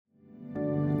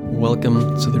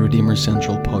Welcome to the Redeemer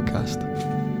Central podcast.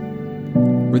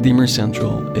 Redeemer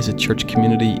Central is a church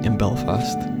community in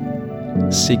Belfast,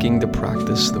 seeking to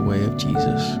practice the way of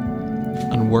Jesus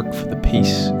and work for the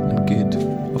peace and good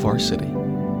of our city.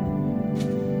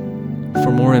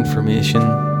 For more information,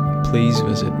 please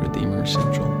visit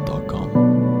redeemercentral.com.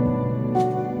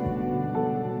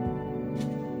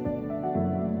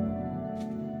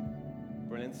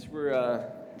 Brilliant.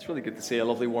 It's really good to see a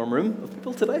lovely warm room of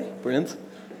people today. Brilliant.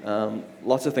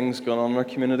 Lots of things going on in our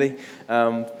community.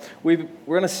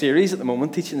 We're in a series at the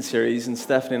moment, teaching series, and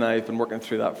Stephanie and I have been working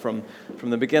through that from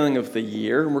the beginning of the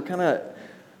year, and we're kind of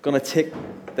going to take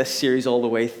this series all the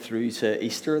way through to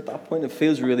Easter at that point. It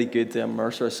feels really good to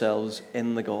immerse ourselves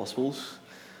in the Gospels,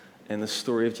 in the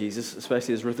story of Jesus,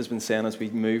 especially as Ruth has been saying, as we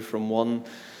move from one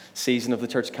season of the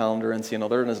church calendar into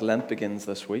another, and as Lent begins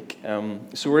this week.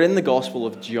 So we're in the Gospel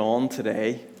of John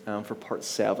today for part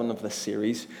 7 of this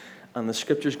series. And the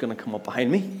scripture's going to come up behind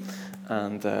me,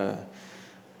 and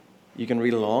you can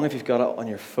read along. If you've got it on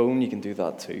your phone, you can do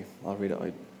that too. I'll read it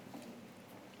out.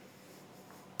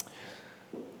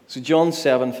 So John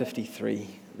 7:53.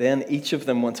 Then each of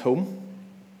them went home.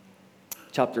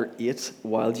 Chapter 8.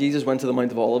 While Jesus went to the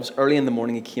Mount of Olives, early in the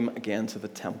morning he came again to the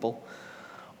temple.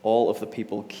 All of the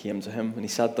people came to him, and he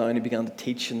sat down and began to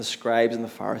teach, and the scribes and the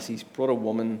Pharisees brought a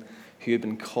woman who had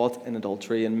been caught in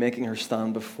adultery, and making her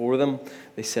stand before them,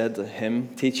 they said to him,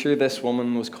 "Teacher, this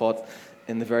woman was caught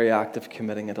in the very act of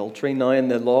committing adultery. Now in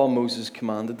the law Moses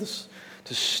commanded us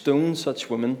to stone such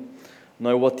women.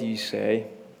 Now what do you say?"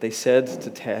 They said this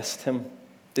to test him,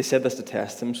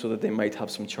 so that they might have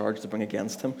some charge to bring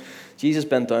against him. Jesus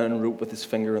bent down and wrote with his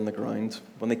finger on the ground.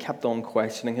 When they kept on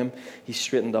questioning him, he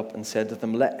straightened up and said to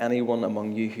them, "Let anyone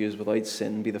among you who is without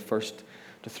sin be the first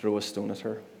to throw a stone at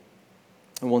her."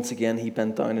 And once again he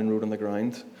bent down and wrote on the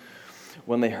ground.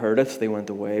 When they heard it, they went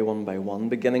away one by one,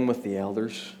 beginning with the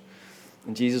elders.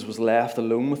 And Jesus was left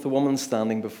alone with the woman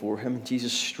standing before him.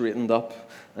 Jesus straightened up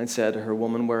and said to her,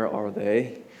 "Woman, where are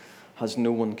they? Has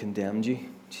no one condemned you?"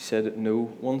 She said,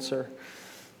 "No one, sir."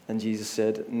 And Jesus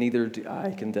said, "Neither do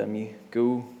I condemn you.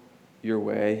 Go your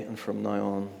way, and from now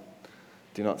on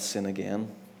do not sin again."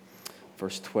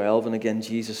 Verse 12, and again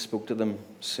Jesus spoke to them,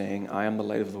 saying, "I am the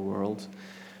light of the world.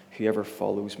 Whoever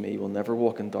follows me will never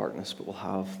walk in darkness, but will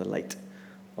have the light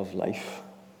of life."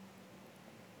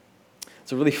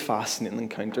 It's a really fascinating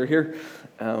encounter here.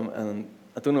 And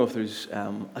I don't know if there's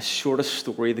a shorter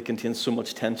story that contains so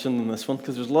much tension than this one,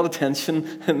 because there's a lot of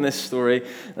tension in this story,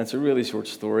 and it's a really short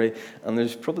story. And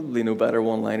there's probably no better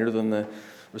one-liner than the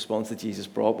response that Jesus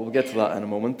brought, but we'll get to that in a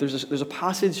moment. There's a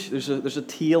passage, there's a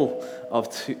tale of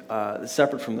two,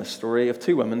 separate from this story, of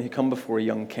two women who come before a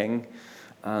young king.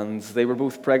 And they were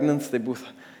both pregnant. They both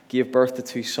gave birth to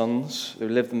two sons. They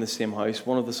lived in the same house.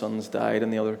 One of the sons died,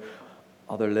 and the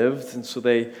other lived. And so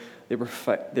they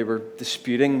were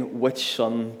disputing which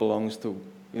son belongs to,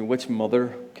 which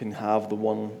mother can have the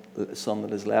one son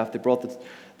that is left. They brought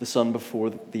the son before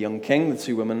the young king. The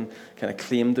two women kind of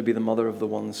claimed to be the mother of the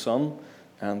one son,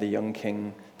 and the young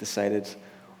king decided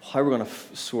how we're going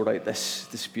to sort out this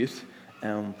dispute.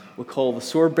 We'll call the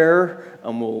sword bearer,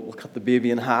 and we'll cut the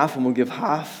baby in half, and we'll give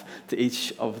half to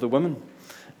each of the women.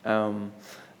 And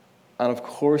of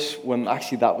course, when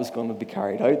actually that was going to be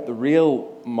carried out, the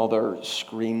real mother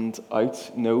screamed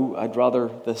out, "No, I'd rather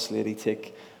this lady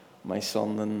take my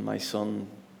son than my son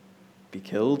be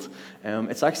killed."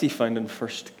 It's actually found in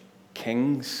 1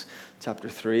 Kings chapter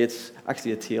 3. It's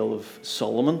actually a tale of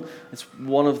Solomon. It's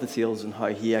one of the tales in how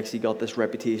he actually got this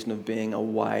reputation of being a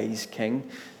wise king,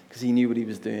 because he knew what he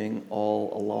was doing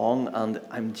all along. And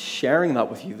I'm sharing that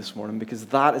with you this morning because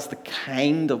that is the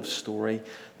kind of story,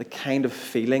 the kind of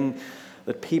feeling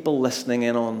that people listening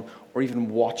in on or even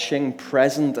watching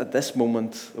present at this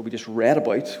moment that we just read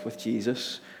about with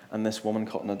Jesus and this woman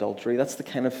caught in adultery. That's the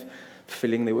kind of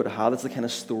feeling they would have had. That's the kind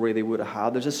of story they would have had.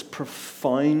 There's this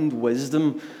profound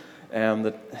wisdom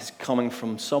that is coming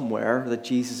from somewhere that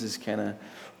Jesus is kind of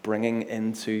bringing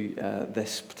into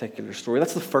this particular story.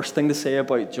 That's the first thing to say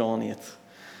about John 8.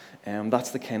 That's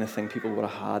the kind of thing people would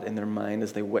have had in their mind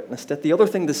as they witnessed it. The other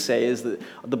thing to say is that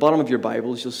at the bottom of your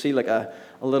Bibles, you'll see like a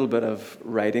little bit of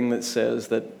writing that says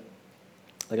that,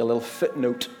 like a little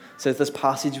footnote, says this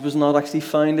passage was not actually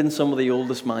found in some of the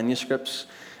oldest manuscripts.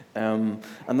 And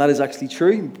that is actually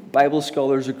true. Bible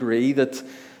scholars agree that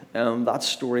that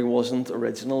story wasn't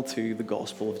original to the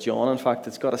Gospel of John. In fact,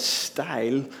 it's got a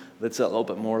style that's a little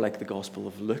bit more like the Gospel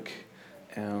of Luke.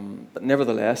 But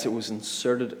nevertheless, it was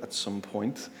inserted at some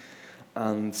point.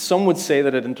 And some would say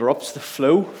that it interrupts the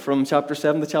flow from chapter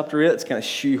 7 to chapter 8. It's kind of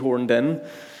shoehorned in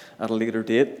at a later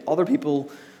date. Other people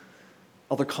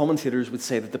Other commentators would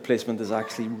say that the placement is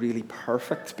actually really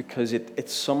perfect because it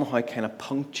somehow kind of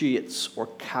punctuates or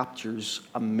captures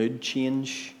a mood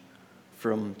change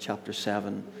from chapter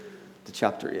 7 to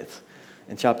chapter 8.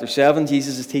 In chapter 7,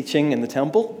 Jesus is teaching in the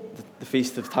temple, the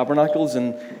Feast of Tabernacles,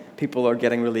 and people are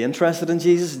getting really interested in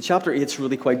Jesus. In chapter 8, it's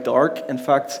really quite dark. In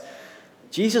fact,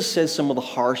 Jesus says some of the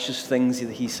harshest things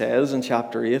that he says in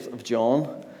chapter 8 of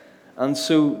John. And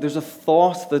so there's a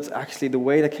thought that actually the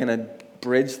way to kind of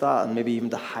bridge that and maybe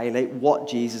even to highlight what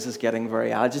Jesus is getting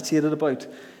very agitated about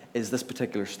is this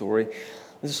particular story.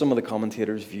 This is some of the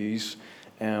commentators' views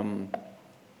on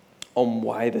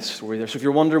why this story there. So if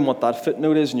you're wondering what that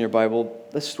footnote is in your Bible,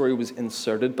 this story was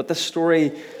inserted, but this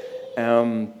story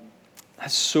has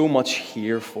so much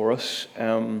here for us.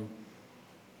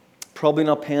 Probably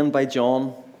not penned by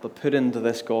John, but put into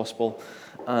this gospel.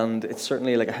 And it's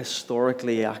certainly like a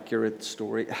historically accurate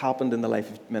story. It happened in the life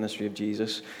and ministry of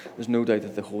Jesus. There's no doubt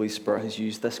that the Holy Spirit has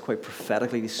used this quite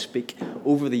prophetically to speak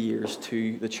over the years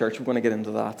to the church. We're going to get into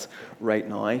that right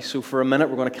now. So for a minute,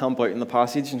 we're going to camp out in the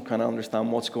passage and kind of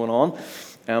understand what's going on.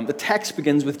 The text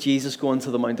begins with Jesus going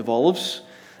to the Mount of Olives.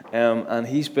 And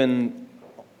he's been,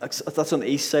 that's on the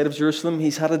east side of Jerusalem.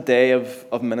 He's had a day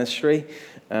of ministry.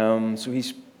 So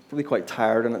he's really quite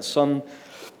tired. And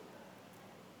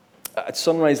at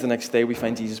sunrise the next day, we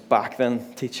find Jesus back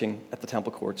then teaching at the temple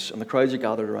courts, and the crowds are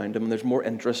gathered around him, and there's more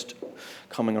interest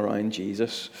coming around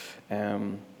Jesus.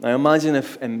 Now imagine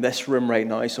if in this room right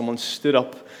now, someone stood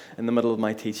up in the middle of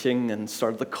my teaching and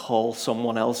started to call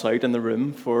someone else out in the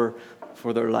room for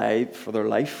their life, for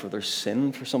their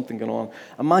sin, for something going on.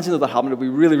 Imagine that happened. It would be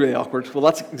really, really awkward. Well,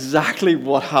 that's exactly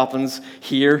what happens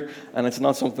here, and it's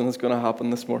not something that's going to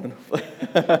happen this morning.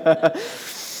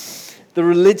 The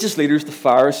religious leaders, the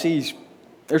Pharisees,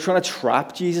 they're trying to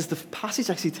trap Jesus. The passage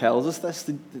actually tells us this.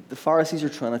 The Pharisees are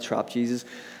trying to trap Jesus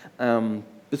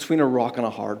between a rock and a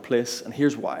hard place. And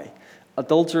here's why.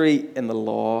 Adultery in the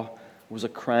law was a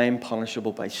crime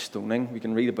punishable by stoning. We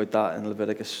can read about that in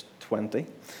Leviticus 20.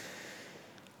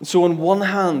 And so on one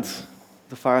hand,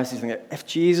 the Pharisees think, if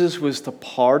Jesus was to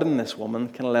pardon this woman,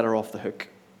 kind of let her off the hook,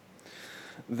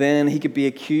 then he could be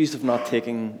accused of not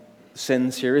taking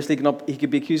sin seriously. He could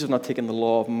be accused of not taking the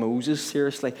law of Moses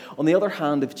seriously. On the other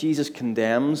hand, if Jesus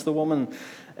condemns the woman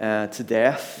to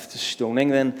death, to stoning,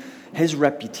 then his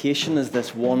reputation as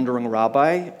this wandering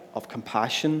rabbi of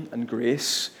compassion and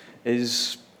grace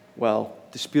is, well,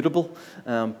 disputable,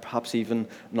 perhaps even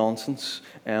nonsense.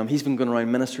 He's been going around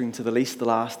ministering to the least, the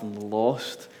last, and the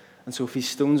lost. And so if he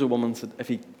stones a woman,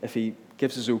 if he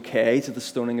gives his okay to the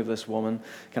stoning of this woman,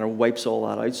 kind of wipes all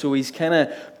that out. So he's kind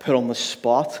of put on the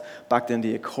spot, backed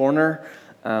into a corner.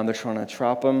 They're trying to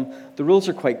trap him. The rules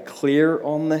are quite clear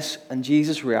on this, and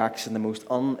Jesus reacts in the most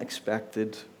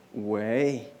unexpected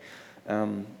way.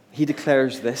 He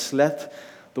declares this, "Let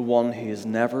the one who has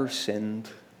never sinned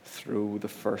throw the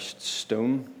first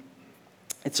stone."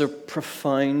 It's a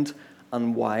profound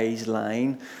and wise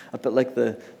line, a bit like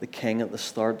the king at the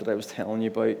start that I was telling you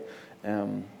about.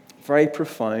 Very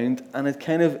profound, and it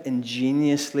kind of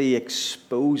ingeniously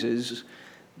exposes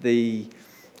the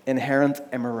inherent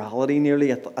immorality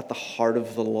nearly at the heart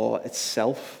of the law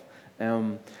itself,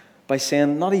 by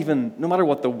saying no matter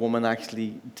what the woman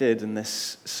actually did in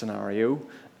this scenario,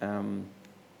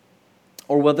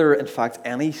 or whether in fact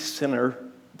any sinner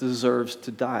deserves to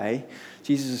die,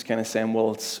 Jesus is kind of saying,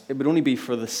 well, it would only be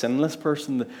for the sinless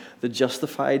person, the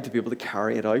justified, to be able to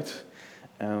carry it out.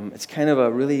 It's kind of a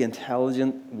really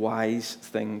intelligent, wise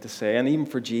thing to say. And even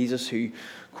for Jesus, who,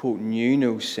 quote, knew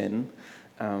no sin,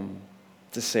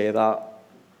 to say that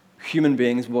human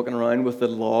beings walking around with the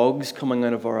logs coming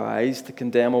out of our eyes to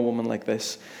condemn a woman like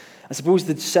this. I suppose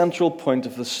the central point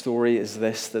of the story is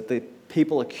this, that the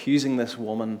people accusing this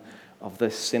woman of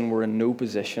this sin were in no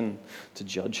position to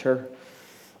judge her.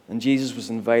 And Jesus was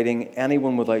inviting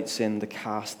anyone without sin to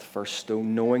cast the first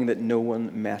stone, knowing that no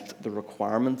one met the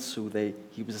requirements. So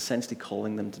he was essentially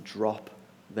calling them to drop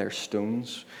their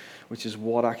stones, which is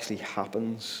what actually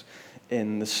happens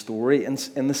in the story. And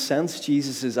in the sense,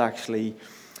 Jesus is actually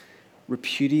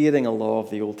repudiating a law of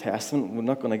the Old Testament. We're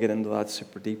not going to get into that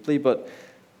super deeply, but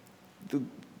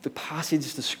the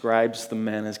passage describes the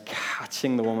men as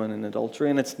catching the woman in adultery,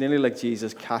 and it's nearly like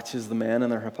Jesus catches the men in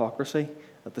their hypocrisy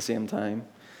at the same time.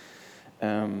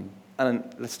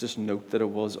 And let's just note that it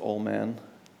was all men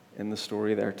in the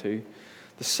story there too.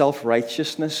 The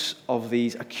self-righteousness of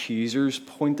these accusers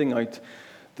pointing out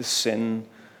the sin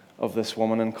of this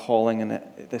woman and calling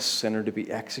this sinner to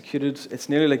be executed. It's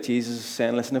nearly like Jesus is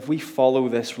saying, listen, if we follow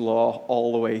this law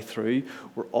all the way through,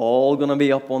 we're all going to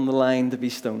be up on the line to be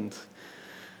stoned.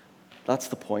 That's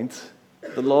the point.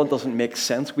 The law doesn't make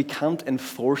sense. We can't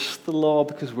enforce the law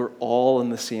because we're all in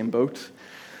the same boat.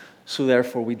 So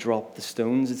therefore we drop the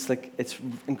stones. It's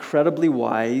incredibly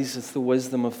wise. It's the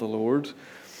wisdom of the Lord.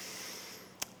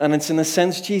 And it's in a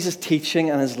sense Jesus' teaching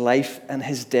and his life and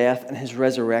his death and his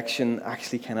resurrection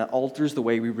actually kind of alters the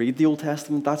way we read the Old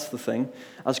Testament. That's the thing.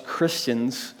 As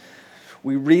Christians,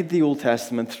 we read the Old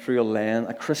Testament through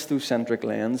a Christocentric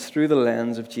lens, through the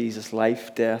lens of Jesus'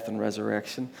 life, death, and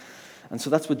resurrection. And so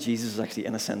that's what Jesus is actually,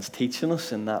 in a sense, teaching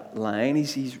us in that line.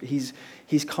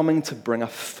 He's coming to bring a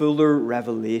fuller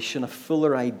revelation, a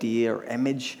fuller idea or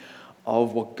image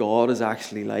of what God is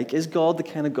actually like. Is God the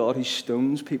kind of God who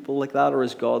stones people like that, or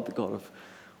is God the God of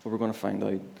what we're going to find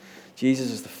out? Jesus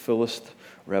is the fullest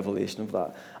revelation of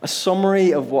that. A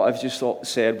summary of what I've just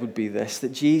said would be this,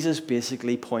 that Jesus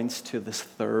basically points to this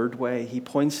third way. He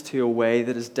points to a way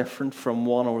that is different from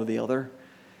one or the other.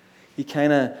 He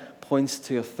kind of points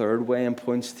to a third way and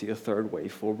points to a third way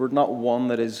forward, not one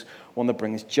that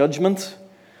brings judgment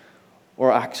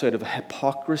or acts out of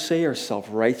hypocrisy or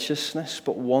self-righteousness,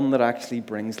 but one that actually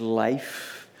brings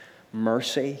life,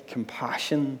 mercy,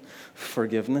 compassion,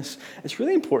 forgiveness. It's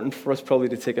really important for us probably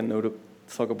to take a note of,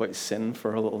 talk about sin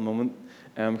for a little moment,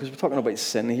 because we're talking about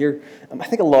sin here. I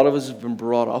think a lot of us have been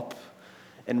brought up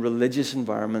in religious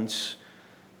environments,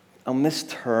 and this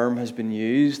term has been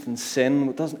used, and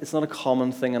sin, it's not a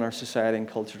common thing in our society and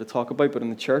culture to talk about, but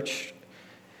in the church,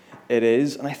 it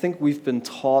is. And I think we've been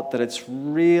taught that it's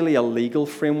really a legal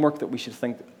framework that we should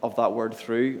think of that word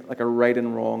through, like a right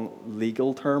and wrong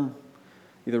legal term,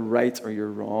 either right or you're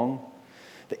wrong.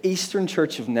 The Eastern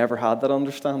Church have never had that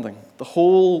understanding. The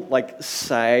whole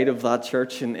side of that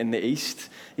church in the East,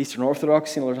 Eastern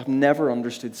Orthodoxy, have never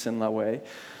understood sin that way.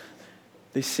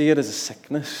 They see it as a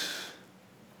sickness,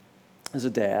 as a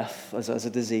death, as a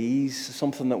disease,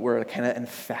 something that we're kind of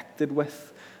infected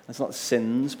with. It's not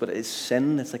sins, but it is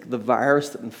sin. It's like the virus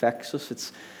that infects us.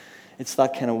 It's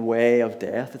that kind of way of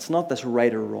death. It's not this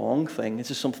right or wrong thing. It's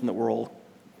just something that we're all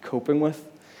coping with,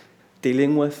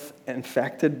 dealing with,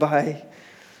 infected by.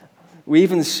 We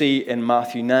even see in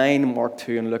Matthew 9, Mark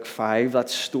 2, and Luke 5, that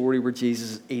story where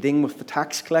Jesus is eating with the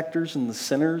tax collectors and the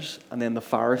sinners, and then the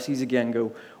Pharisees again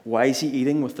go, why is he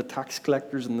eating with the tax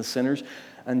collectors and the sinners?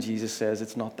 And Jesus says,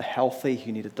 it's not the healthy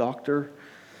who need a doctor,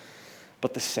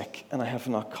 but the sick, and I have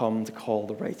not come to call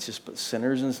the righteous, but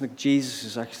sinners. And it's like Jesus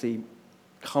is actually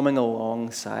coming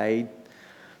alongside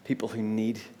people who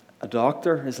need a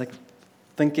doctor. It's like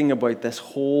thinking about this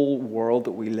whole world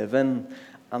that we live in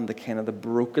and the kind of the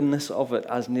brokenness of it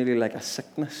as nearly like a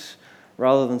sickness,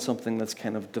 rather than something that's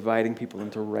kind of dividing people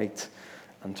into right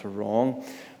and to wrong.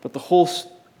 But the whole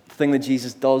thing that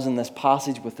Jesus does in this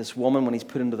passage with this woman when he's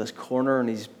put into this corner and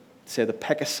he's said to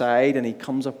pick a side, and he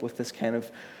comes up with this kind of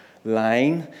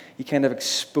line, he kind of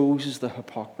exposes the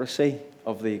hypocrisy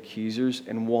of the accusers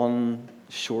in one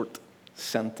short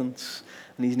sentence,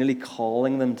 and he's nearly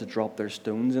calling them to drop their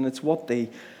stones, and it's what they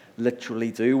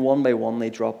literally do. One by one they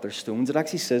drop their stones. It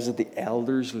actually says that the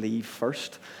elders leave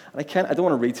first, and I don't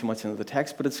want to read too much into the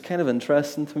text, but it's kind of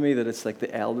interesting to me that it's like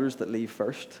the elders that leave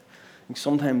first. And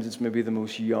sometimes it's maybe the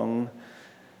most young,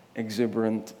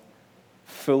 exuberant,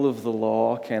 full of the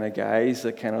law kind of guys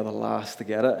that kind of are the last to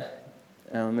get it.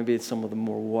 Maybe it's some of the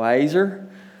more wiser,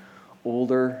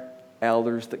 older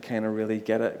elders that kind of really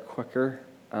get it quicker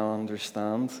and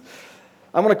understand.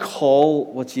 I'm going to call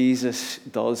what Jesus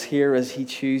does here as he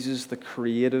chooses the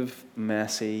creative,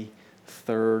 messy,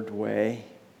 third way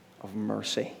of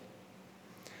mercy.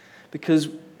 Because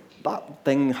that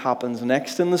thing happens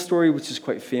next in the story, which is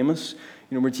quite famous,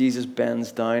 where Jesus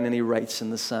bends down and he writes in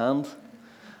the sand.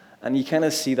 And you kind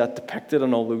of see that depicted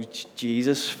in all those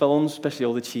Jesus films, especially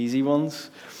all the cheesy ones,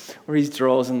 where he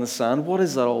draws in the sand. What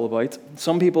is that all about?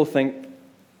 Some people think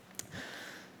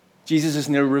Jesus is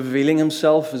now revealing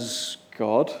himself as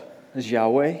God, as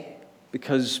Yahweh,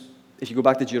 because if you go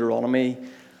back to Deuteronomy,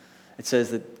 it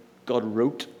says that God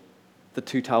wrote the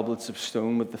 2 tablets of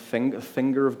stone with the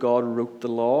finger of God wrote the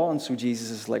law, and so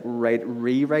Jesus is like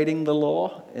rewriting the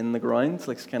law in the ground,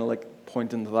 it's kind of like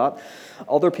pointing to that.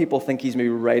 Other people think he's maybe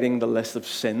writing the list of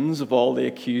sins of all the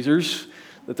accusers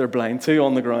that they're blind to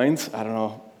on the ground. I don't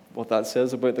know what that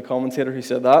says about the commentator who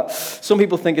said that. Some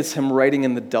people think it's him writing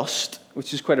in the dust,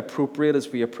 which is quite appropriate as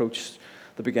we approach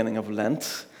the beginning of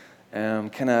Lent,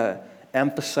 kind of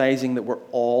emphasizing that we're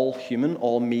all human,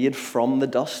 all made from the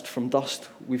dust. From dust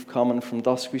we've come, and from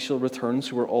dust we shall return,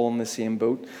 so we're all in the same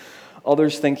boat.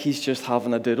 Others think he's just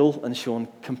having a doodle and showing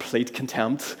complete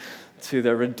contempt to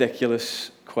their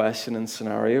ridiculous question and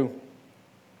scenario.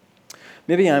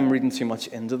 Maybe I'm reading too much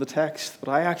into the text, but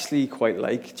I actually quite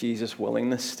like Jesus'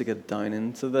 willingness to get down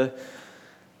into the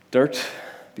dirt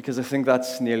because I think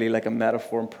that's nearly like a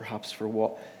metaphor, and perhaps for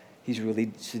what he's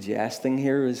really suggesting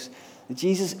here is that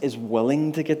Jesus is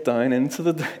willing to get down into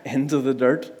the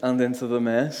dirt and into the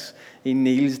mess. He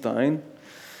kneels down.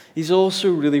 He's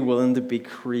also really willing to be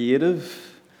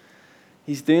creative.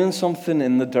 He's doing something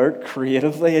in the dirt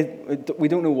creatively. We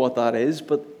don't know what that is,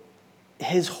 but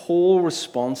his whole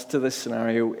response to this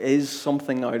scenario is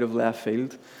something out of left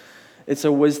field. It's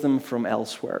a wisdom from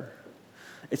elsewhere.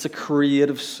 It's a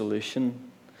creative solution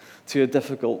to a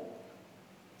difficult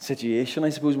situation, I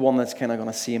suppose, one that's kind of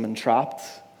going to seem entrapped.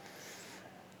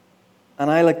 And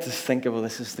I like to think of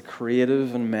this as the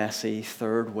creative and messy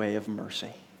third way of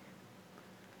mercy.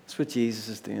 That's what Jesus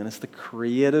is doing. It's the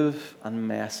creative and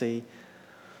messy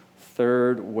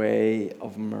third way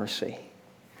of mercy.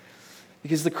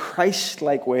 Because the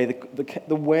Christ-like way,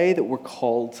 the way that we're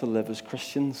called to live as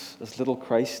Christians, as little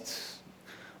Christs,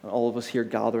 and all of us here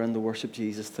gathering to worship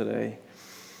Jesus today,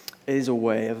 is a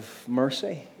way of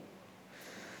mercy.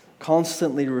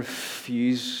 Constantly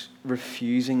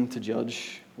refusing to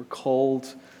judge. We're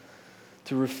called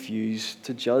to refuse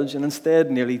to judge and instead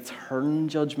nearly turn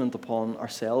judgment upon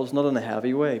ourselves, not in a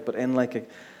heavy way, but in like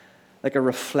a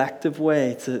reflective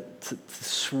way, to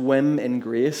swim in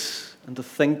grace and to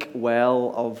think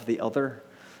well of the other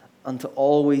and to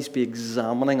always be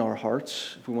examining our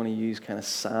hearts, if we want to use kind of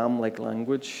Psalm-like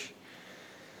language.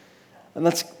 And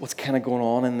that's what's kind of going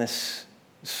on in this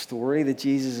story, that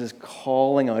Jesus is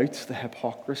calling out the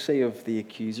hypocrisy of the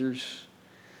accusers.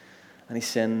 And he's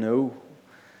saying, no,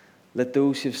 let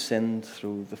those who've sinned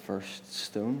throw the first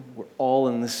stone. We're all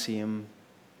in the same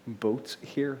boat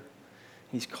here.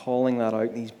 He's calling that out,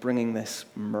 and he's bringing this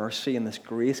mercy and this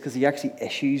grace, because he actually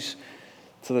issues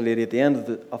to the lady at the end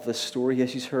of this story, he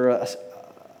issues her a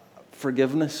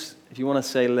forgiveness, if you want to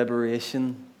say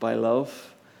liberation by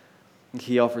love.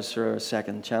 He offers her a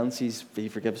second chance. He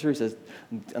forgives her. He says,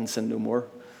 and sin no more.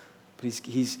 But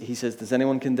he says, does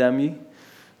anyone condemn you?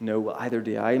 No, well, either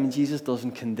do I. I mean, Jesus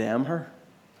doesn't condemn her.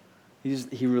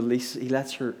 He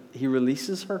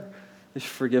releases her. There's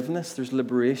forgiveness. There's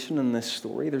liberation in this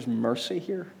story. There's mercy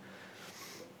here.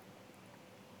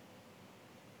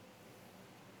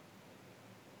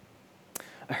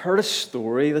 I heard a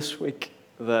story this week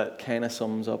that kind of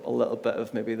sums up a little bit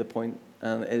of maybe the point,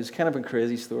 and it is kind of a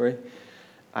crazy story,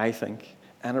 I think.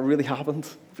 And it really happened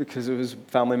because it was a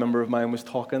family member of mine was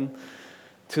talking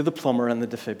to the plumber and the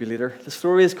defibrillator. The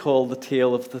story is called The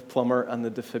Tale of the Plumber and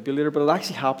the Defibrillator, but it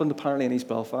actually happened apparently in East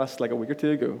Belfast like a week or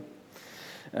two ago.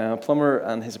 A plumber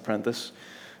and his apprentice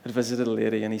had visited a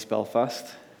lady in East Belfast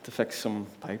to fix some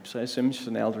pipes, I assume. She's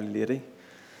an elderly lady.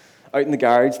 Out in the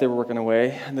garage, they were working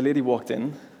away, and the lady walked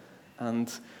in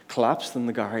and collapsed on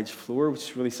the garage floor, which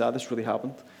is really sad. This really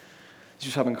happened. She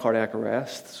was having cardiac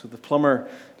arrest. So the plumber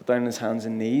got down on his hands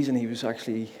and knees, and he was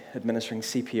actually administering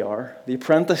CPR. The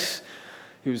apprentice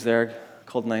who was there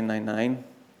called 999.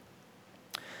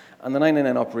 And the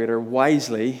 999 operator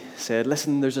wisely said,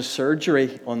 listen, there's a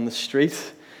surgery on the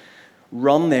street.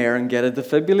 Run there and get a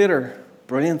defibrillator.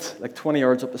 Brilliant. Like 20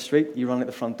 yards up the street, you run out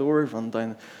the front door, run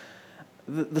down.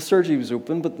 The surgery was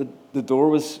open, but the door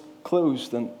was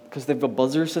closed, and because they have a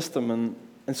buzzer system,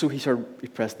 and so he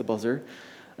pressed the buzzer,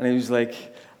 and he was like,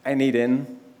 I need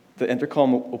in. The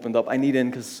intercom opened up. I need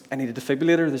in because I need a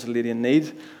defibrillator. There's a lady in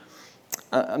need.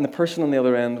 And the person on the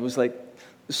other end was like,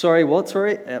 sorry, what?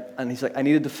 Sorry? And he's like, I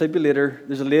need a defibrillator.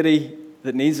 There's a lady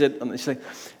that needs it. And she's like,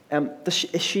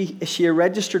 is she a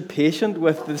registered patient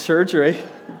with the surgery?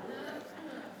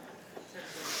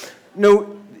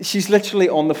 No, she's literally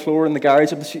on the floor in the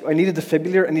garage. I need a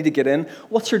defibrillator. I need to get in.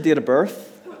 What's your date of birth?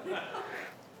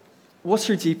 What's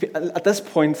your GP? At this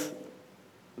point,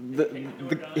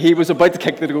 he was about to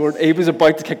kick the door. He was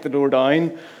about to kick the door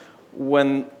down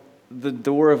when the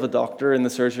door of a doctor in the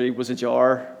surgery was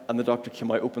ajar, and the doctor came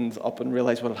out, opened up, and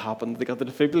realized what had happened. They got the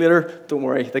defibrillator. Don't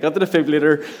worry, they got the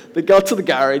defibrillator. They got to the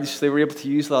garage. They were able to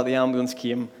use that. The ambulance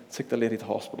came, took the lady to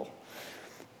hospital.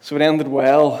 So it ended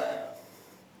well.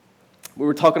 We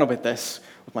were talking about this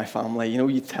with my family. You know,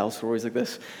 you tell stories like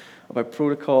this about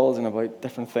protocols and about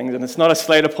different things, and it's not a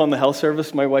slight upon the health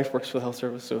service. My wife works for the health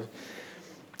service, so.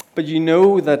 But you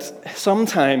know that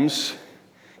sometimes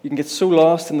you can get so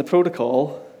lost in the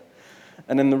protocol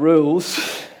and in the rules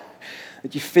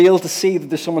that you fail to see that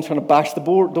there's someone trying to bash the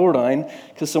door down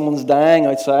because someone's dying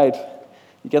outside.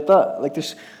 You get that? Like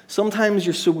sometimes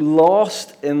you're so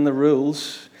lost in the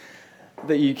rules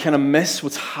that you kind of miss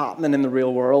what's happening in the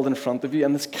real world in front of you,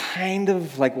 and it's kind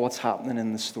of like what's happening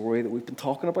in the story that we've been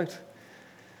talking about.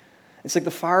 It's like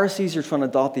the Pharisees are trying to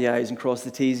dot the I's and cross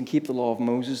the T's and keep the law of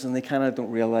Moses, and they kind of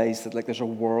don't realize that like there's a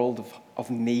world of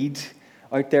need,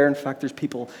 out there. In fact, there's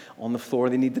people on the floor,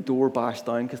 they need the door bashed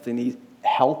down because they need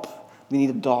help. They need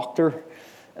a doctor.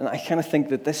 And I kind of think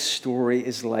that this story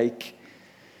is like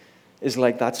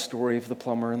that story of the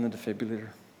plumber and the defibrillator.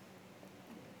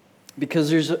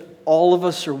 Because all of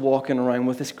us are walking around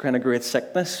with this kind of great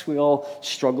sickness. We all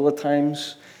struggle at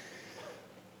times.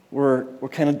 We're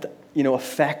kind of,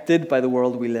 affected by the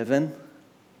world we live in.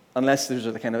 Unless there's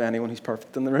the kind of anyone who's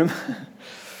perfect in the room.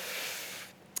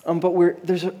 But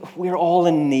we're all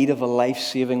in need of a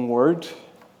life-saving word.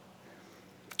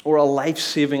 Or a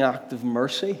life-saving act of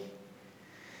mercy.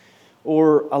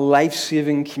 Or a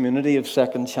life-saving community of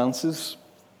second chances.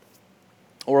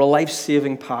 Or a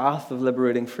life-saving path of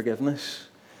liberating forgiveness.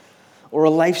 Or a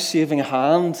life-saving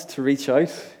hand to reach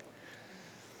out.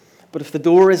 But if the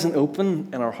door isn't open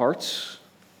in our hearts,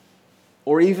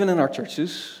 or even in our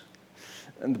churches,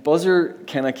 and the buzzer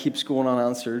kind of keeps going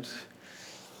unanswered,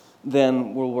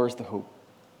 then, well, where's the hope?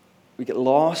 We get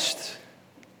lost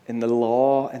in the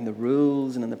law and the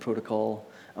rules and in the protocol,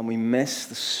 and we miss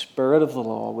the spirit of the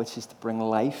law, which is to bring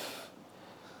life,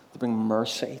 to bring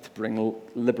mercy, to bring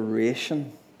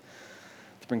liberation,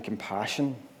 to bring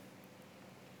compassion.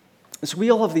 And so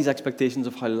we all have these expectations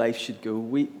of how life should go.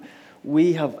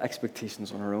 We have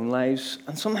expectations on our own lives,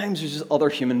 and sometimes there's just other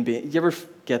human beings. You ever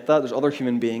get that? There's other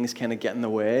human beings kind of get in the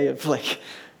way of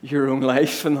your own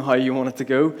life and how you want it to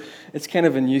go. It's kind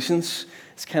of a nuisance.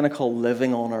 It's kind of called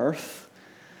living on earth.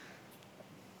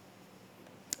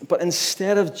 But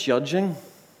instead of judging,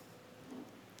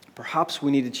 perhaps we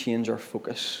need to change our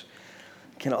focus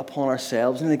kind of upon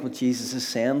ourselves. And I think what Jesus is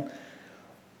saying,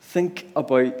 think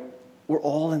about, we're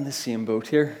all in the same boat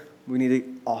here. We need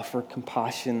to offer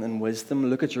compassion and wisdom.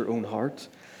 Look at your own heart.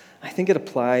 I think it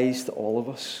applies to all of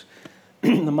us.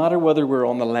 No matter whether we're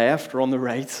on the left or on the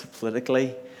right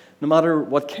politically, no matter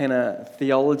what kind of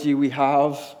theology we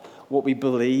have, what we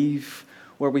believe,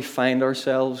 where we find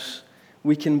ourselves,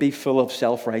 we can be full of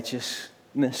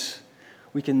self-righteousness.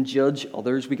 We can judge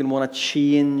others. We can want to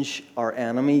change our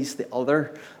enemies,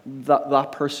 that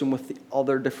person with the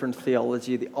other different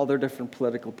theology, the other different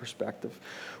political perspective.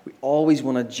 We always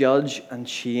want to judge and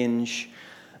change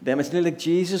them. It's nearly like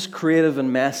Jesus' creative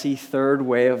and messy third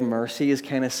way of mercy is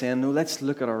kind of saying, no, let's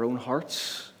look at our own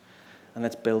hearts and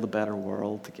let's build a better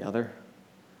world together.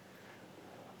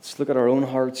 Let's look at our own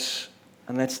hearts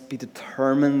and let's be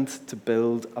determined to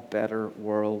build a better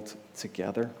world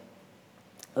together.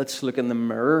 Let's look in the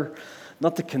mirror,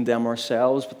 not to condemn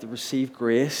ourselves, but to receive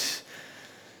grace,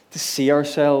 to see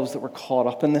ourselves that we're caught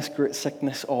up in this great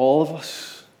sickness, all of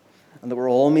us, and that we're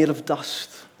all made of dust,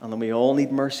 and that we all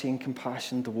need mercy and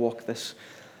compassion to walk this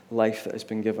life that has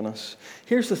been given us.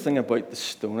 Here's the thing about the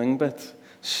stoning bit.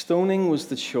 Stoning was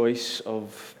the choice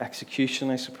of execution,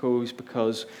 I suppose,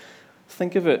 because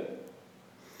think of it,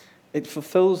 it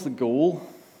fulfills the goal.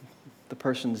 The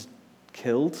person's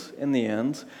killed in the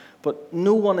end, but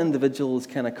no one individual is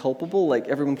kind of culpable. Like,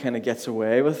 everyone kind of gets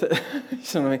away with it. You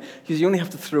know what I mean? Because you only have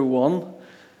to throw one.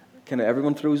 Kind of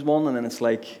everyone throws one, and then it's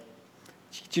like,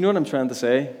 do you know what I'm trying to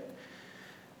say?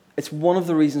 It's one of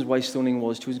the reasons why stoning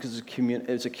was chosen, because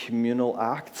it's a communal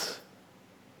act.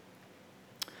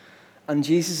 And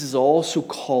Jesus is also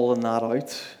calling that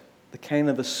out, the kind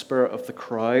of the spirit of the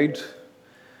crowd,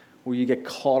 where you get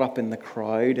caught up in the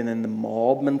crowd and in the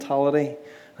mob mentality.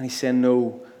 And he's saying,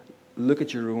 no, look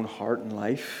at your own heart and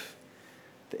life.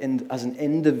 As an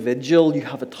individual, you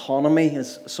have autonomy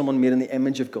as someone made in the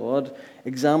image of God.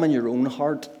 Examine your own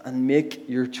heart and make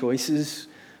your choices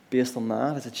based on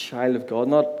that as a child of God.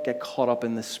 Not get caught up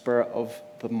in the spirit of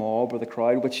the mob or the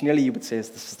crowd, which nearly you would say is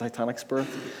the satanic spirit.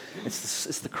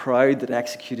 It's the crowd that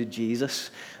executed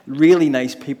Jesus. Really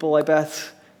nice people, I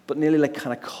bet, but nearly like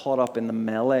kind of caught up in the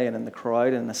melee and in the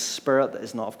crowd and in a spirit that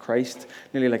is not of Christ,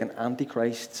 nearly like an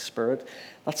antichrist spirit.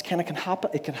 That's kind of can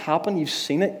happen. It can happen. You've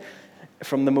seen it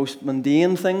from the most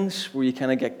mundane things, where you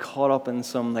kind of get caught up in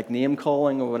some like name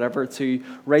calling or whatever, to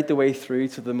right the way through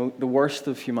to the worst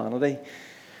of humanity.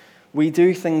 We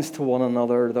do things to one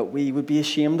another that we would be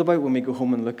ashamed about when we go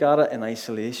home and look at it in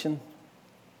isolation.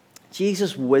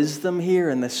 Jesus' wisdom here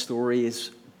in this story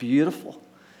is beautiful.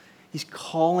 He's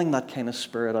calling that kind of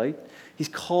spirit out. He's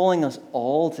calling us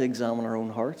all to examine our own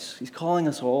hearts. He's calling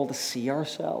us all to see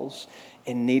ourselves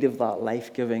in need of that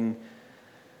life-giving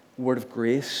word of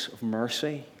grace, of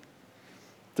mercy,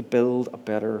 to build a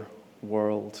better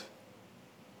world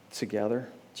together.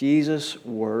 Jesus'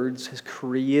 words, his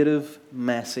creative,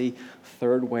 messy,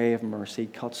 third way of mercy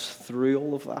cuts through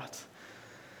all of that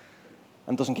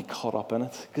and doesn't get caught up in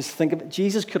it. Because think of it,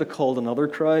 Jesus could have called another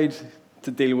crowd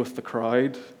to deal with the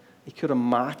crowd. He could have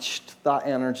matched that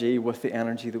energy with the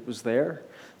energy that was there.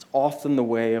 It's often the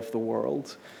way of the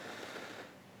world.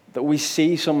 that we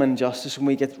see some injustice and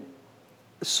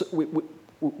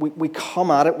we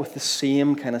come at it with the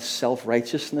same kind of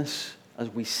self-righteousness as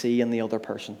we see in the other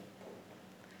person.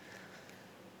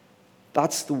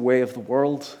 That's the way of the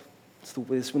world. It's the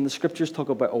way, when the scriptures talk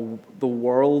about the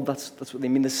world, that's what they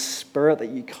mean. The spirit that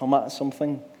you come at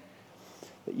something,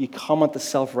 that you come at the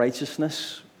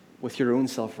self-righteousness with your own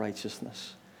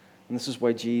self-righteousness. And this is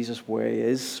why Jesus' way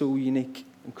is so unique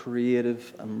and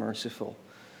creative and merciful.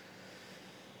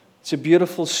 It's a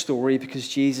beautiful story because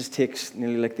Jesus takes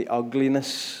nearly like the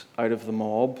ugliness out of the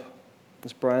mob,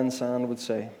 as Brian Sand would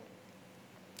say.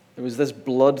 There was this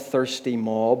bloodthirsty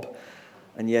mob,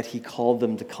 and yet he called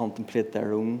them to contemplate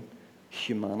their own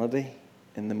humanity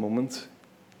in the moment.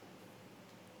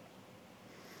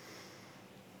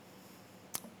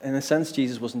 In a sense,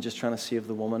 Jesus wasn't just trying to save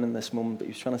the woman in this moment, but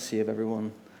he was trying to save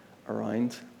everyone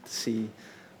around, to see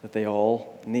that they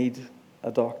all need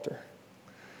a doctor,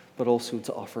 but also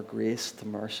to offer grace, to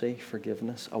mercy,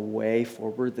 forgiveness, a way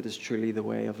forward that is truly the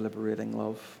way of liberating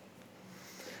love.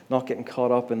 Not getting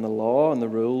caught up in the law and the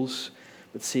rules,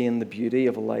 but seeing the beauty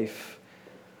of a life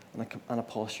and a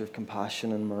posture of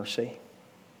compassion and mercy.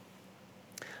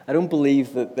 I don't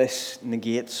believe that this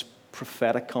negates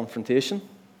prophetic confrontation,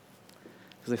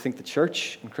 because I think the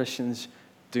church and Christians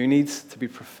do need to be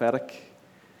prophetic.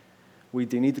 We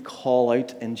do need to call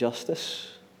out injustice.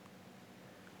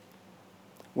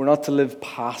 We're not to live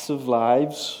passive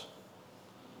lives.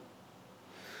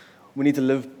 We need to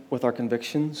live with our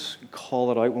convictions,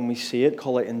 call it out when we see it,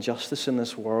 call out injustice in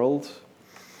this world,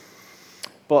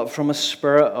 but from a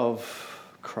spirit of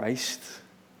Christ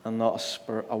and not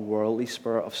a worldly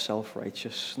spirit of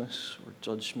self-righteousness or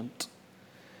judgment.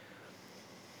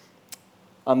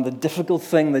 And the difficult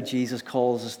thing that Jesus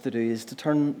calls us to do is to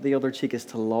turn the other cheek, is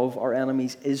to love our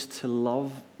enemies, is to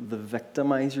love the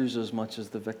victimizers as much as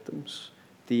the victims,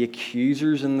 the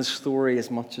accusers in the story as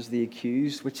much as the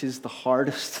accused, which is the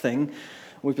hardest thing.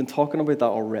 We've been talking about that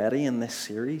already in this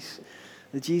series.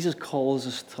 That Jesus calls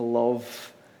us to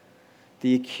love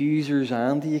the accusers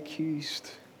and the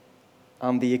accused,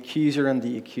 and the accuser and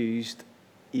the accused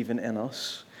even in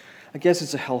us. I guess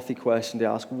it's a healthy question to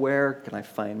ask, where can I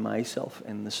find myself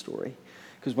in the story?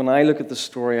 Because when I look at the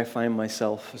story, I find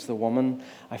myself as the woman,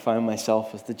 I find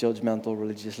myself as the judgmental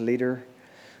religious leader,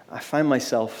 I find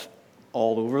myself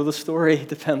all over the story,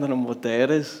 depending on what day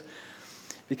it is,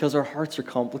 because our hearts are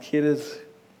complicated.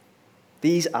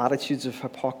 These attitudes of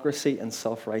hypocrisy and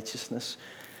self-righteousness,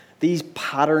 these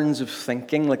patterns of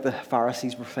thinking, like the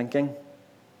Pharisees were thinking,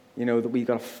 that we've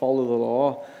got to follow the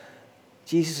law.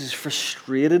 Jesus is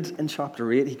frustrated in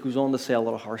chapter 8. He goes on to say a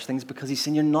lot of harsh things because he's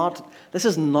saying, this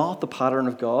is not the pattern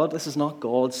of God. This is not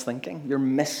God's thinking. You're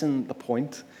missing the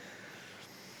point.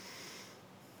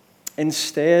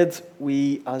 Instead,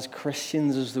 we as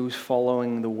Christians, as those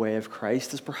following the way of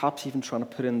Christ, is perhaps even trying to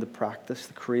put into practice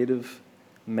the creative,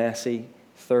 messy,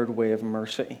 third way of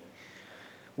mercy.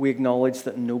 We acknowledge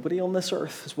that nobody on this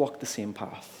earth has walked the same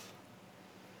path.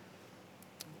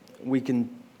 We can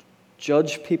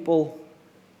judge people,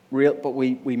 but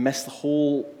we miss the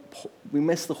whole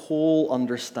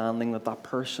understanding that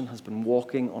person has been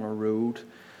walking on a road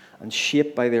and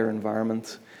shaped by their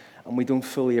environment, and we don't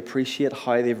fully appreciate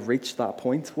how they've reached that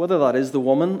point. Whether that is the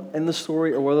woman in the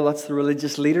story or whether that's the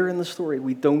religious leader in the story,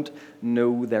 we don't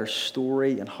know their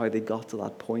story and how they got to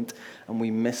that point, and we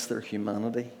miss their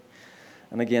humanity.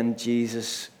 And again,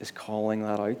 Jesus is calling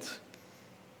that out.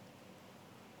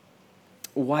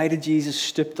 Why did Jesus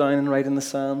stoop down and write in the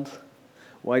sand?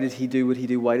 Why did he do what he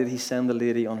did? Why did he send the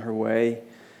lady on her way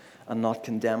and not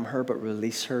condemn her, but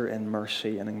release her in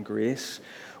mercy and in grace?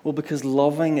 Well, because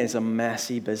loving is a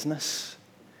messy business.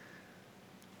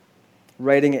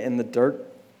 Writing it in the dirt,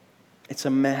 it's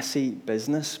a messy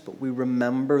business, but we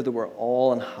remember that we're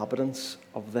all inhabitants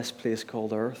of this place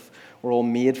called earth. We're all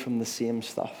made from the same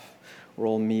stuff. We're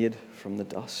all made from the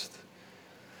dust.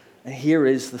 And here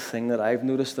is the thing that I've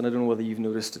noticed, and I don't know whether you've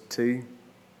noticed it too,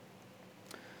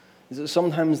 is that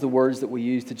sometimes the words that we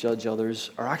use to judge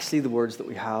others are actually the words that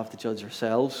we have to judge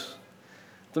ourselves.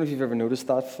 I don't know if you've ever noticed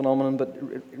that phenomenon, but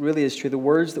it really is true. The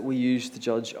words that we use to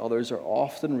judge others are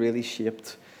often really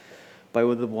shaped by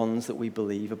the ones that we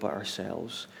believe about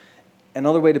ourselves.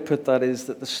 Another way to put that is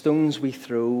that the stones we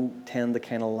throw tend to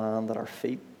kind of land at our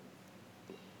feet.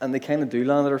 And they kind of do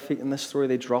land at our feet in this story.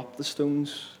 They drop the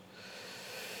stones.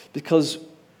 Because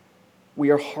we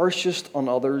are harshest on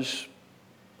others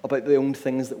about the own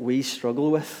things that we struggle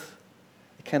with.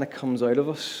 It kind of comes out of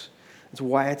us. It's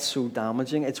why it's so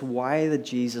damaging. It's why that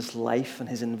Jesus' life and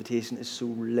his invitation is so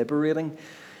liberating,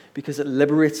 because it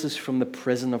liberates us from the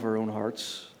prison of our own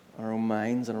hearts, our own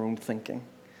minds, and our own thinking.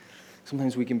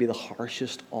 Sometimes we can be the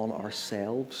harshest on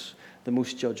ourselves, the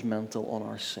most judgmental on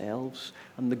ourselves.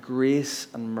 And the grace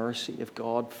and mercy of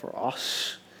God for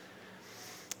us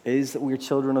is that we are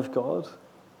children of God,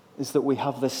 is that we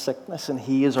have this sickness and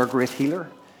He is our great healer,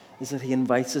 is that He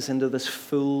invites us into this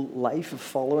full life of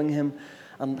following Him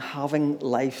and having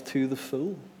life to the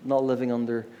full, not living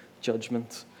under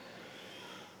judgment.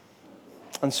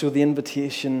 And so the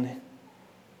invitation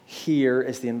here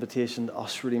is the invitation to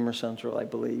us, Redeemer Central, I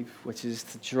believe, which is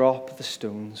to drop the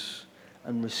stones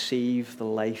and receive the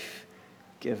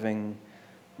life-giving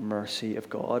mercy of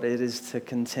God. It is to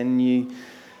continue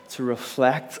to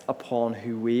reflect upon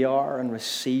who we are and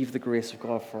receive the grace of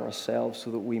God for ourselves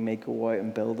so that we may go out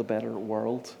and build a better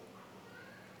world.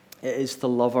 It is to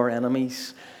love our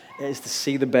enemies. It is to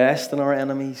see the best in our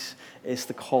enemies. It is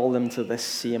to call them to this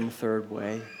same third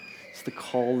way. It's to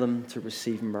call them to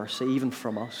receive mercy, even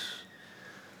from us.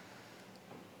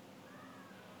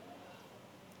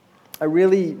 I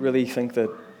really, really think that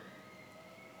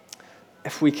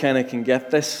if we kind of can get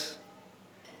this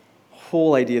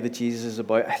whole idea that Jesus is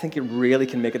about, I think it really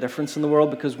can make a difference in the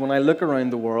world, because when I look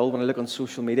around the world, when I look on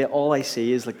social media, all I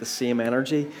see is like the same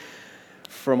energy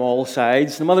from all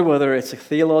sides, no matter whether it's a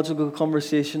theological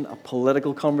conversation, a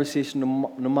political conversation,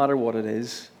 no matter what it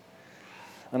is.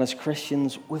 And as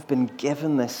Christians, we've been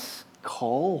given this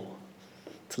call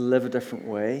to live a different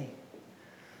way,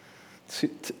 to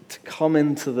come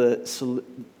into the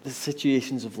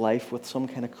situations of life with some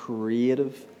kind of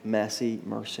creative, messy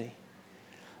mercy,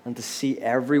 and to see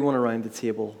everyone around the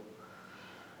table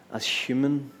as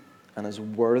human and as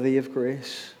worthy of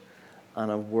grace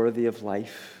and as worthy of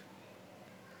life.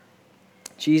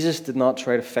 Jesus did not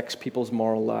try to fix people's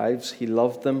moral lives. He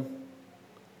loved them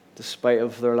despite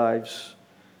of their lives,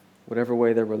 whatever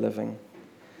way they were living.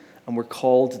 And we're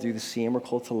called to do the same. We're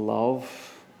called to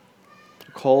love.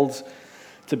 We're called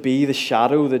to be the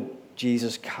shadow that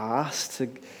Jesus cast.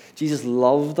 Jesus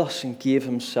loved us and gave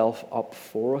Himself up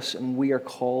for us. And we are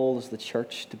called as the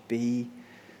church to be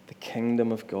the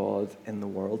kingdom of God in the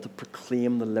world, to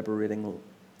proclaim the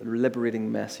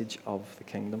liberating message of the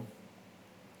kingdom.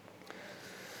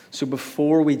 So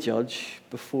before we judge,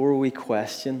 before we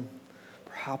question,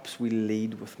 perhaps we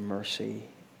lead with mercy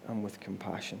and with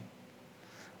compassion.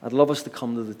 I'd love us to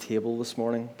come to the table this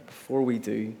morning, but before we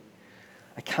do,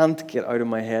 I can't get out of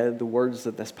my head the words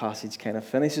that this passage kind of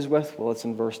finishes with. Well, it's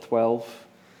in verse 12.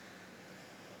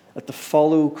 That to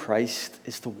follow Christ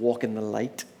is to walk in the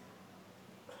light.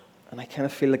 And I kind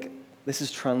of feel like this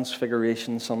is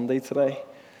Transfiguration Sunday today.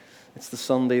 It's the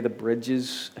Sunday that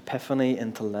bridges Epiphany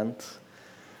into Lent.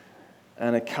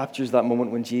 And it captures that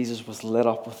moment when Jesus was lit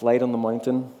up with light on the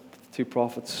mountain with the two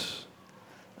prophets.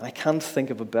 And I can't think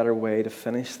of a better way to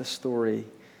finish this story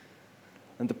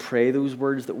and to pray those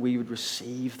words, that we would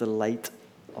receive the light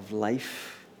of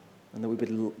life and that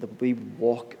we would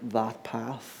walk that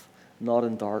path, not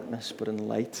in darkness, but in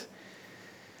light.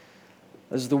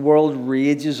 As the world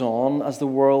rages on, as the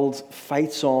world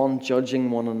fights on, judging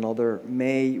one another,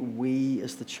 may we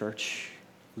as the church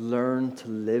learn to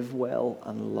live well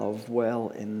and love well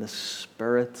in the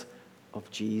spirit of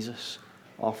Jesus,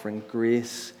 offering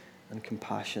grace and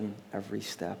compassion every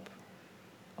step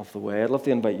of the way. I'd love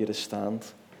to invite you to stand.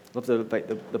 I'd love to invite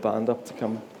the band up to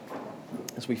come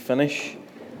as we finish.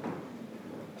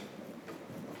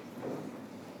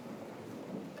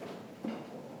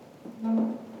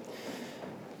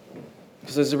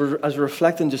 Because as we're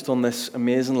reflecting just on this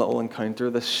amazing little encounter,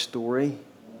 this story,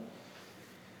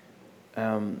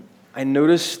 I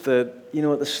noticed that,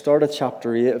 at the start of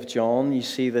chapter 8 of John, you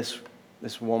see this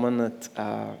woman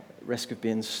at risk of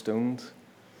being stoned.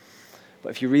 But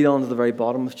if you read on to the very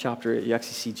bottom of chapter 8, you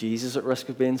actually see Jesus at risk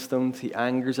of being stoned. He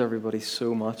angers everybody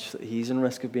so much that he's in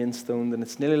risk of being stoned. And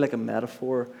it's nearly like a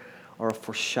metaphor or a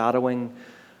foreshadowing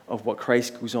of what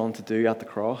Christ goes on to do at the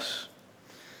cross.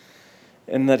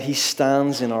 In that he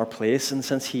stands in our place, and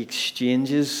since he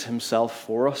exchanges himself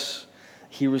for us,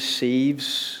 he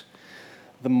receives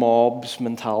the mob's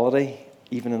mentality,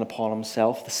 even in upon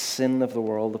himself, the sin of the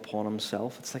world upon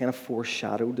himself. It's kind of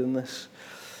foreshadowed in this.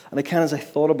 And as I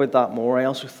thought about that more, I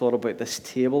also thought about this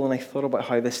table, and I thought about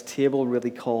how this table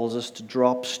really calls us to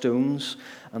drop stones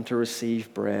and to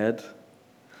receive bread.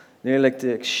 Nearly like to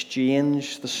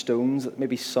exchange the stones that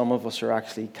maybe some of us are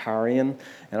actually carrying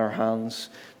in our hands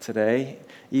today,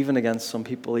 even against some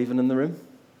people even in the room,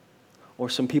 or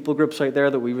some people groups out there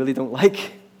that we really don't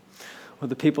like, or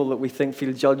the people that we think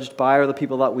feel judged by, or the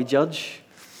people that we judge.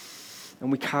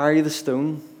 And we carry the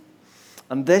stone.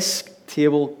 And this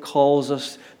table calls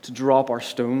us to drop our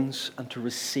stones and to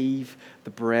receive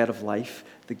the bread of life,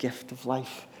 the gift of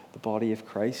life, the body of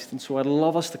Christ. And so I'd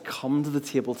love us to come to the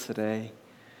table today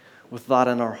with that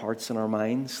in our hearts and our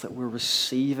minds, that we're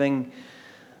receiving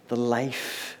the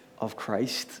life of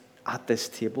Christ at this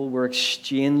table. We're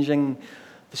exchanging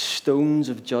the stones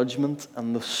of judgment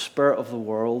and the spirit of the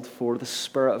world for the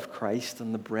Spirit of Christ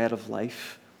and the bread of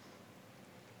life.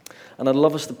 And I'd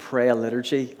love us to pray a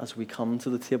liturgy as we come to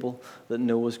the table that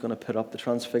Noah's going to put up, the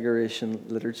Transfiguration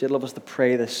liturgy. I'd love us to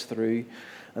pray this through.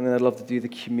 And then I'd love to do the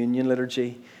communion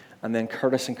liturgy. And then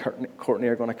Curtis and Courtney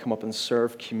are going to come up and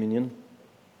serve communion.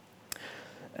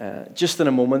 Just in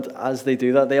a moment, as they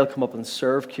do that, they'll come up and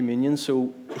serve communion.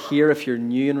 So here, if you're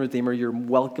new in Redeemer, you're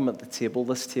welcome at the table.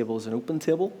 This table is an open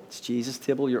table. It's Jesus'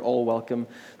 table. You're all welcome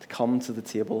to come to the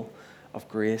table of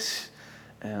grace.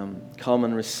 Come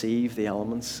and receive the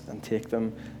elements and take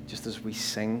them just as we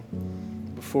sing.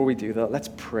 Before we do that, let's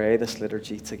pray this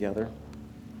liturgy together.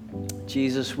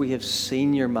 Jesus, we have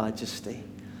seen your majesty,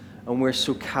 and we're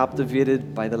so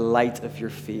captivated by the light of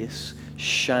your face,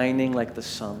 shining like the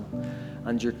sun,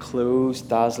 and your clothes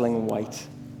dazzling white.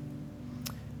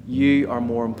 You are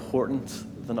more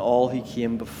important than all who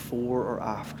came before or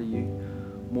after you,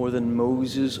 more than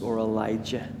Moses or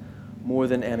Elijah, more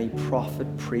than any prophet,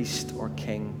 priest, or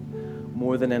king,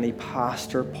 more than any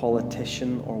pastor,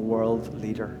 politician, or world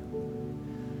leader.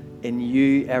 In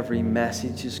you, every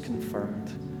message is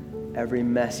confirmed, every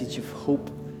message of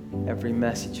hope, every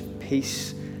message of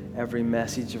peace, every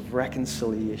message of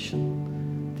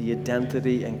reconciliation, the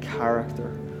identity and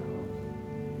character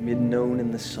made known in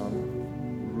the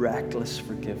Son, reckless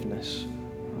forgiveness,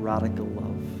 radical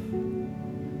love.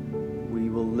 We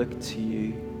will look to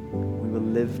you. We will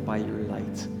live by your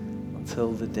light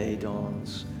until the day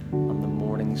dawns and the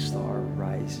morning star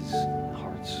rises in our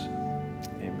hearts.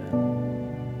 Amen.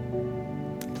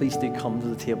 Please do come to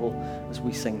the table as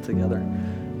we sing together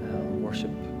and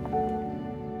worship